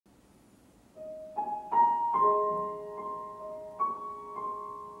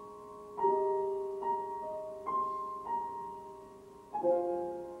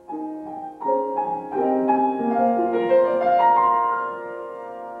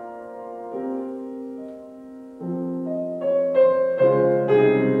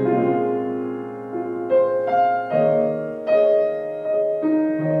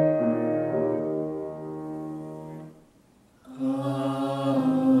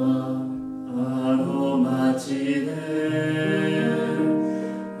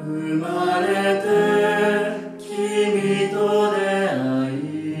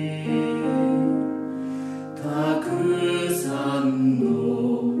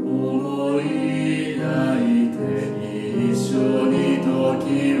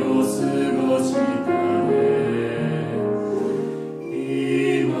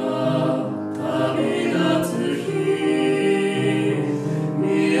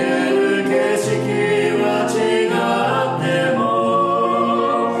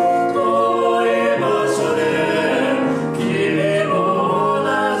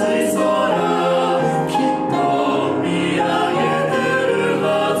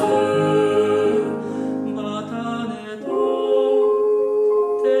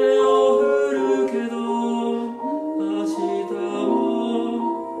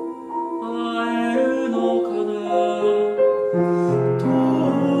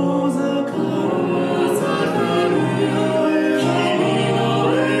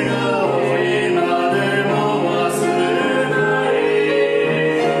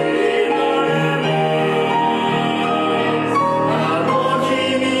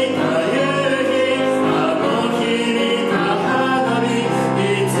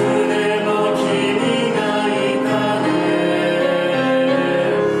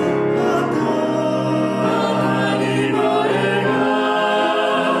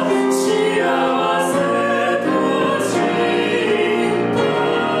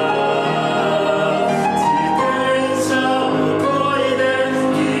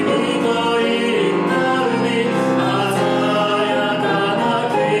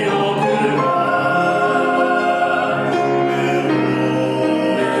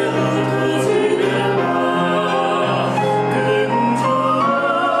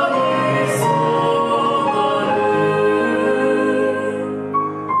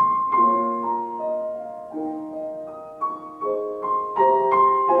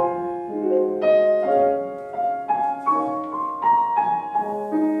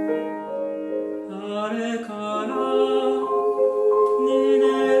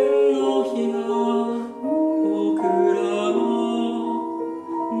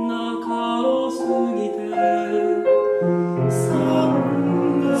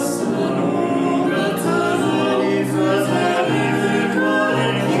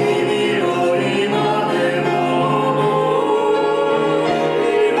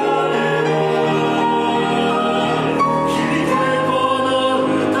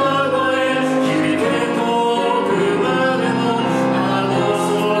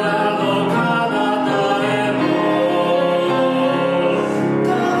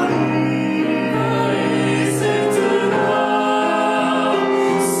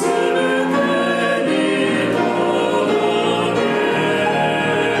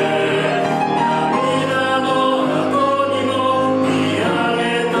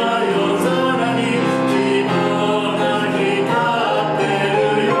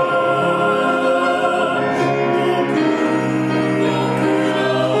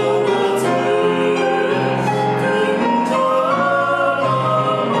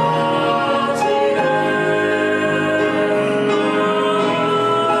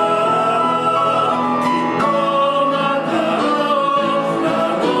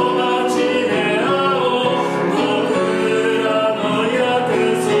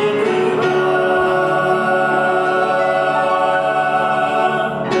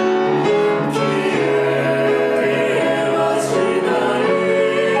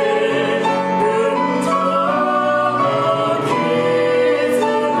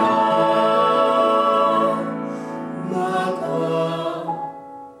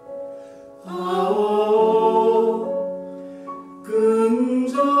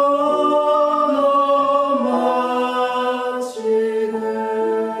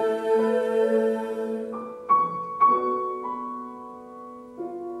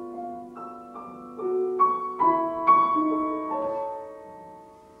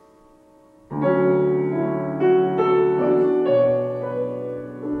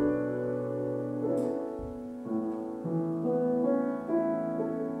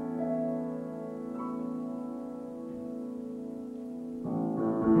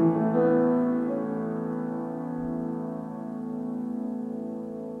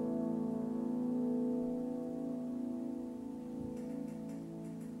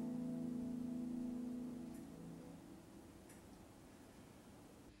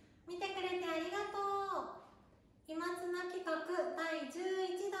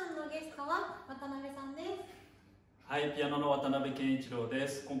渡辺さんです。はい、ピアノの渡辺研一郎で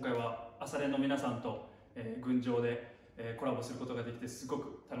す。今回はあされんの皆さんと、群青で、コラボすることができてすご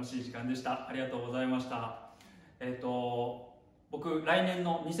く楽しい時間でした。ありがとうございました。僕来年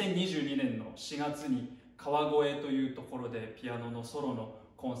の2022年の4月に川越というところでピアノのソロの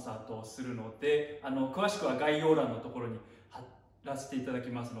コンサートをするので、詳しくは概要欄のところに貼らせていただき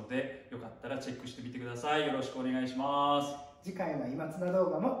ますので、よかったらチェックしてみてください。よろしくお願いします。次回は今ツナ動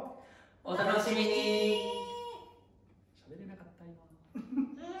画もお楽しみに。